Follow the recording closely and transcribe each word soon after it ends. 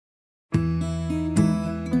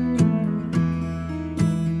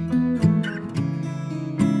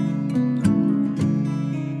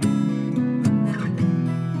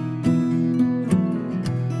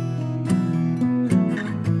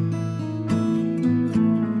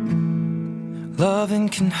Loving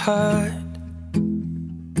can hurt.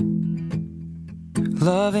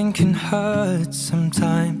 Loving can hurt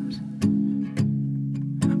sometimes,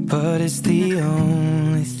 but it's the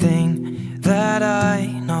only thing that I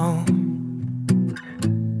know.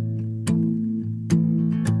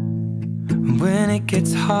 When it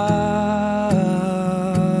gets hard,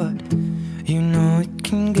 you know it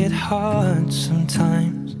can get hard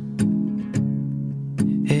sometimes.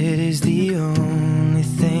 It is the only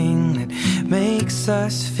thing that makes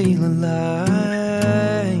us feel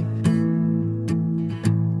alive.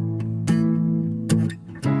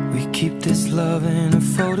 We keep this love in a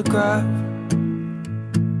photograph.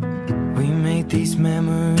 We made these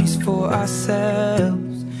memories for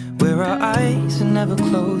ourselves, where our eyes are never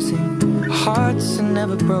closing, hearts are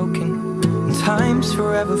never broken, and time's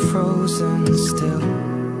forever frozen still.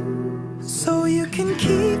 So you can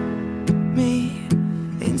keep me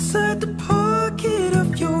inside the pocket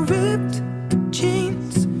of your ripped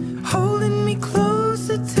jeans, holding me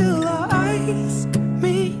closer till our eyes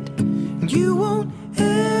meet, and you won't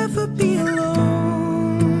ever be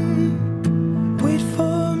alone. Wait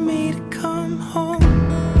for me to come home.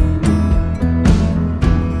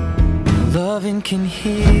 Loving can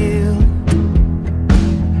heal.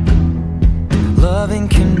 Loving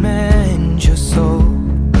can mend your soul,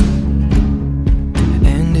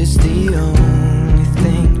 and it's the only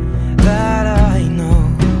thing that I know.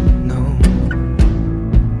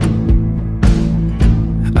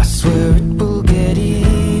 I swear it will get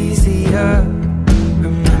easier.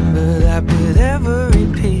 Remember that with every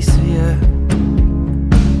piece of you.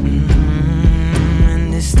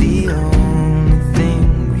 And it's the only thing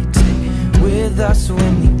we take with us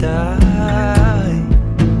when we die.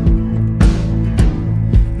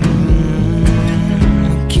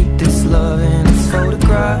 Keep this love in a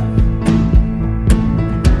photograph.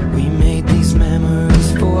 We made these memories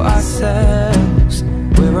for ourselves,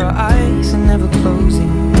 where our eyes are never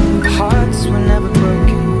closing, hearts were never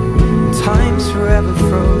broken, time's forever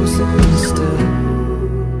frozen still.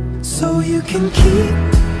 So you can keep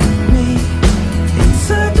me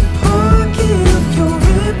inside the pocket of your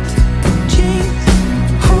ripped jeans,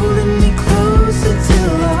 holding me closer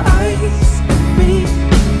till our eyes meet.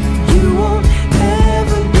 You won't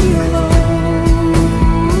ever be alone.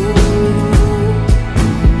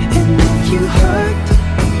 And if you hurt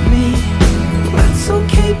me, that's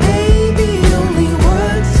okay, baby. Only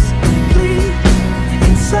words bleed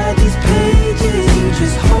inside these pages. You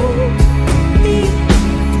just hold me.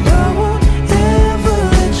 I won't ever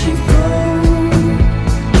let you go.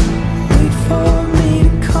 Wait for me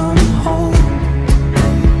to come home.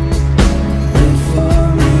 Wait for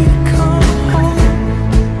me to come home.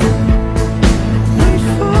 Wait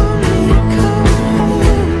for me to come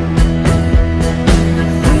home.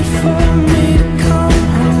 Wait for me to come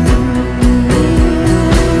home.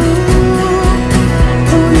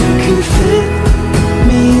 Oh, you can fit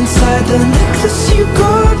me inside the necklace you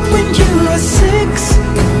got when you were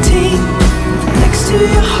 16, next to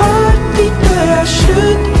your heartbeat where I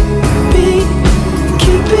should be.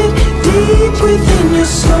 Keep it deep within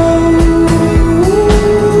your soul.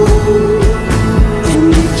 And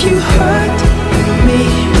if you hurt me,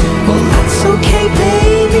 well, that's okay,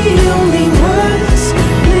 baby. Only words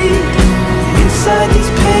bleed inside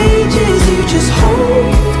these pages. You just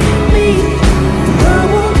hold me. I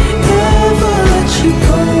won't ever let you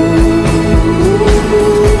go.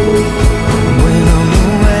 When I'm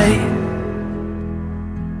away,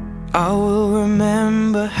 I will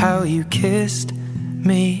remember how you kissed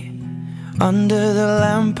me under the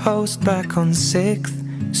lamppost back on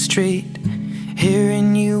 6th Street,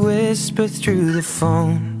 hearing you whisper through the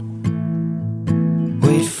phone.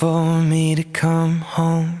 Wait for me to come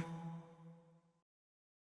home.